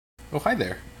Oh, hi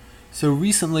there. So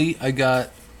recently I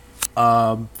got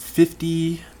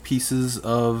 50 pieces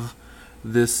of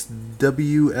this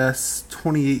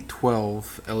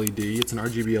ws2812 LED. It's an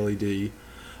RGB LED.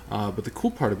 But the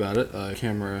cool part about it,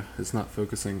 camera is not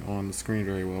focusing on the screen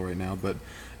very well right now, but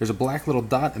there's a black little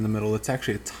dot in the middle. It's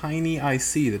actually a tiny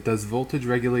IC that does voltage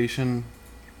regulation,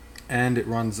 and it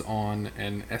runs on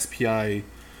an SPI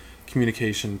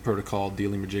communication protocol,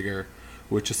 dealing-majigger,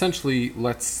 which essentially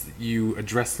lets you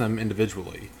address them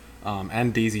individually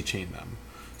and daisy chain them.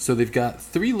 So they've got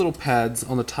three little pads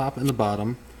on the top and the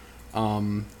bottom.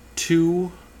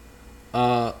 Two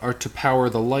are to power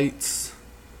the lights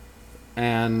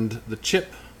and the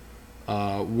chip.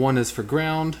 One is for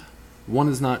ground, one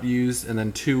is not used, and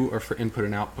then two are for input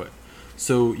and output.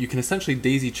 So you can essentially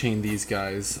daisy chain these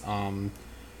guys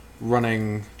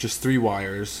running just three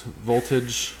wires: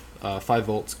 voltage, 5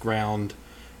 volts, ground,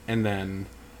 and then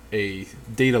a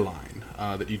data line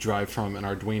that you drive from an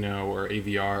Arduino or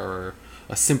AVR or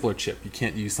a simpler chip. You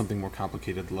can't use something more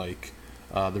complicated like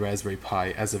the Raspberry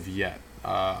Pi as of yet.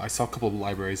 I saw a couple of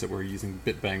libraries that were using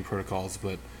bit-bang protocols,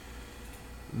 but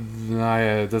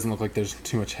it doesn't look like there's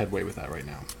too much headway with that right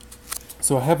now.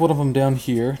 So I have one of them down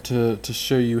here to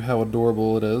show you how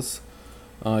adorable it is.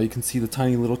 You can see the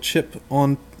tiny little chip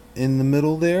on in the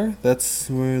middle there. That's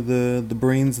where the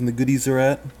brains and the goodies are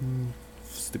at.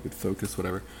 Stupid focus,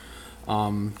 whatever.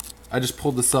 I just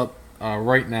pulled this up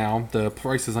right now. The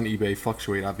prices on eBay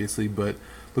fluctuate, obviously, but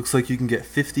looks like you can get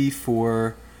 50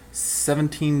 for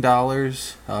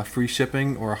 $17 free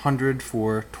shipping, or 100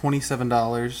 for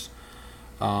 $27.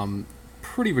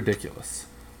 Pretty ridiculous.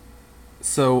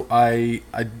 So I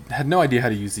had no idea how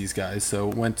to use these guys, so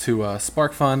went to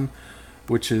SparkFun,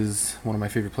 which is one of my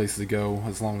favorite places to go,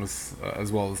 as well as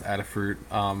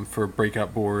Adafruit, for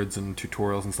breakout boards and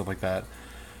tutorials and stuff like that.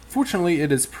 Fortunately,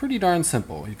 it is pretty darn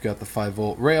simple. You've got the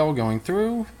 5-volt rail going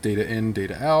through, data in,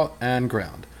 data out, and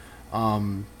ground.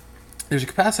 There's a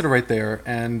capacitor right there,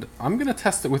 and I'm going to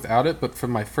test it without it, but for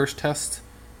my first test,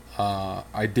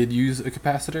 I did use a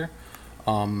capacitor.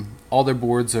 All their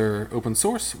boards are open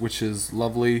source, which is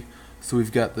lovely. So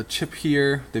we've got the chip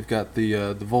here, they've got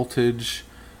the voltage.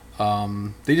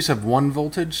 They just have one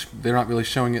voltage. They're not really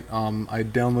showing it. I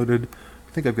downloaded,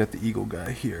 I think I've got the Eagle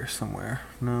guy here somewhere.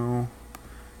 No,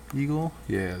 Eagle?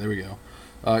 Yeah, there we go.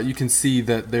 You can see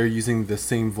that they're using the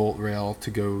same volt rail to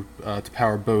go to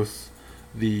power both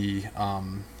the, I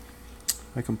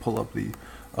can pull up the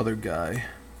other guy.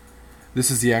 This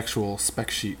is the actual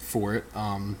spec sheet for it.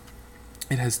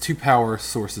 It has two power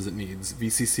sources it needs,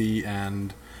 VCC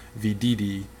and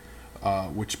VDD,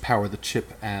 which power the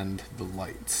chip and the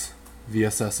lights.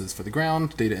 VSS is for the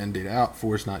ground, data in, data out,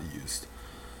 4 is not used.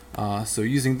 So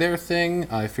using their thing,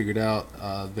 I figured out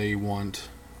they want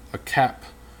a cap,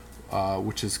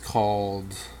 which is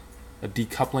called a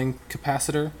decoupling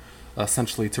capacitor,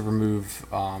 essentially to remove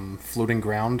floating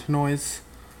ground noise,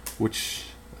 which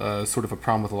is sort of a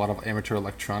problem with a lot of amateur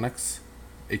electronics,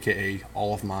 aka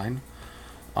all of mine.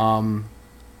 So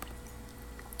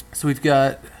we've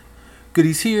got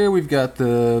goodies here. We've got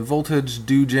the voltage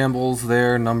do jambles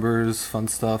there, numbers, fun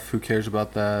stuff. Who cares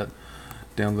about that?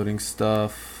 Downloading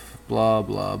stuff, blah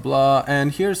blah blah.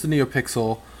 And here's the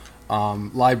NeoPixel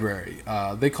library.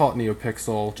 They call it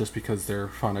NeoPixel just because they're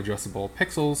fun addressable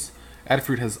pixels.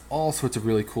 Adafruit has all sorts of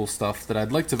really cool stuff that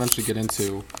I'd like to eventually get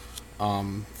into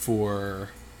for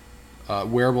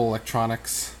wearable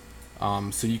electronics.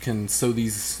 So you can sew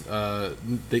these,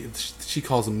 she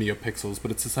calls them NeoPixels,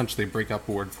 but it's essentially a breakout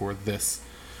board for this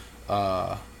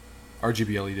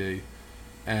RGB LED.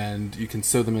 And you can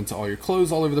sew them into all your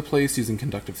clothes all over the place using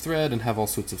conductive thread and have all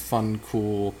sorts of fun,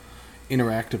 cool,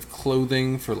 interactive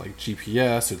clothing for like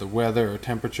GPS or the weather or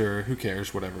temperature, who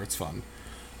cares, whatever, it's fun.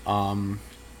 And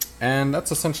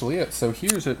that's essentially it. So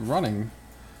here's it running.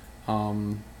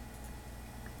 Kind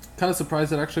of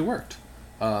surprised it actually worked.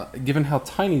 Given how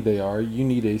tiny they are, you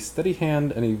need a steady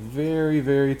hand and a very,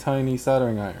 very tiny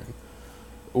soldering iron.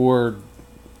 Or,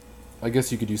 I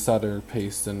guess you could use solder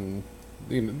paste, and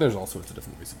there's all sorts of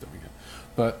different ways of doing it.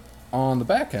 But on the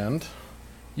back end,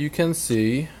 you can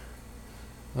see,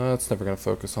 it's never going to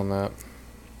focus on that.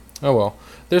 Oh well.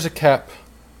 There's a cap,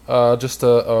 just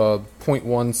a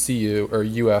 0.1 CU, or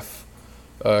UF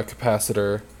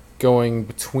capacitor going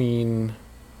between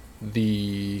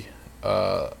the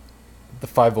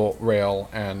 5-volt rail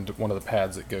and one of the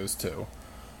pads it goes to,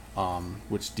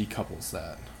 which decouples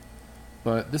that.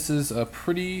 But this is a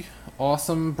pretty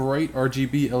awesome, bright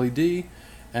RGB LED,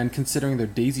 and considering they're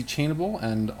daisy chainable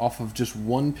and off of just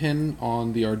one pin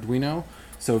on the Arduino,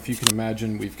 so if you can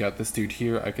imagine, we've got this dude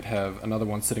here, I could have another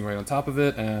one sitting right on top of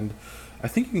it, and I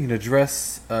think you can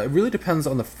address, it really depends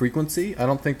on the frequency. I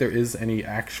don't think there is any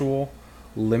actual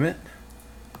limit.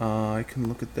 I can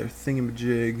look at their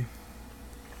thingamajig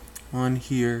on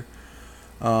here.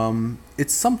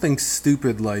 It's something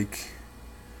stupid like,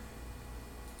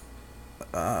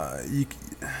 I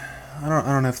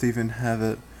don't know if they even have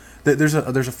it. There's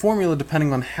a formula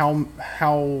depending on how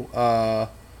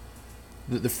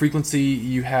the frequency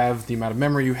you have, the amount of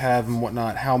memory you have, and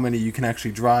whatnot, how many you can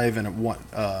actually drive, and at what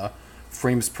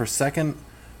frames per second.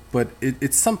 But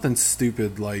it's something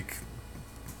stupid like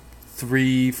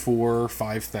 3, 4,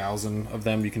 5,000 of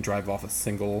them you can drive off a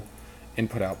single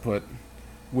input-output,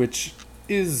 which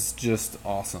is just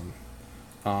awesome.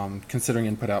 Considering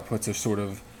input-outputs are sort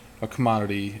of a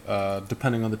commodity,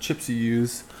 depending on the chips you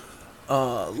use,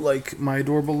 like my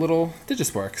adorable little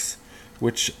Digisparks,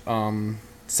 which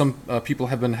some people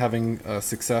have been having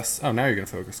success. Oh, now you're gonna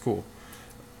focus. Cool.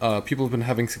 People have been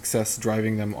having success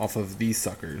driving them off of these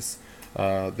suckers.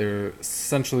 They're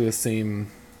essentially the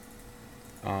same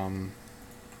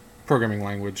programming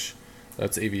language.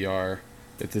 That's AVR.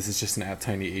 This is just an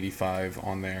 @tiny85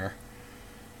 on there.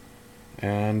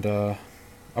 And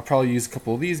I'll probably use a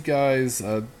couple of these guys.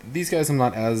 These guys I'm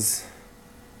not as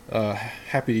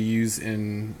happy to use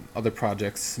in other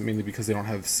projects, mainly because they don't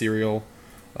have serial.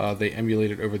 They emulate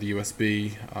it over the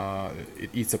USB. It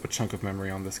eats up a chunk of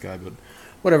memory on this guy, but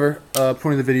whatever. Point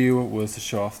of the video was to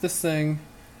show off this thing,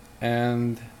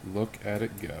 and look at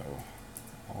it go.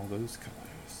 All those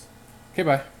colors. Okay,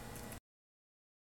 bye.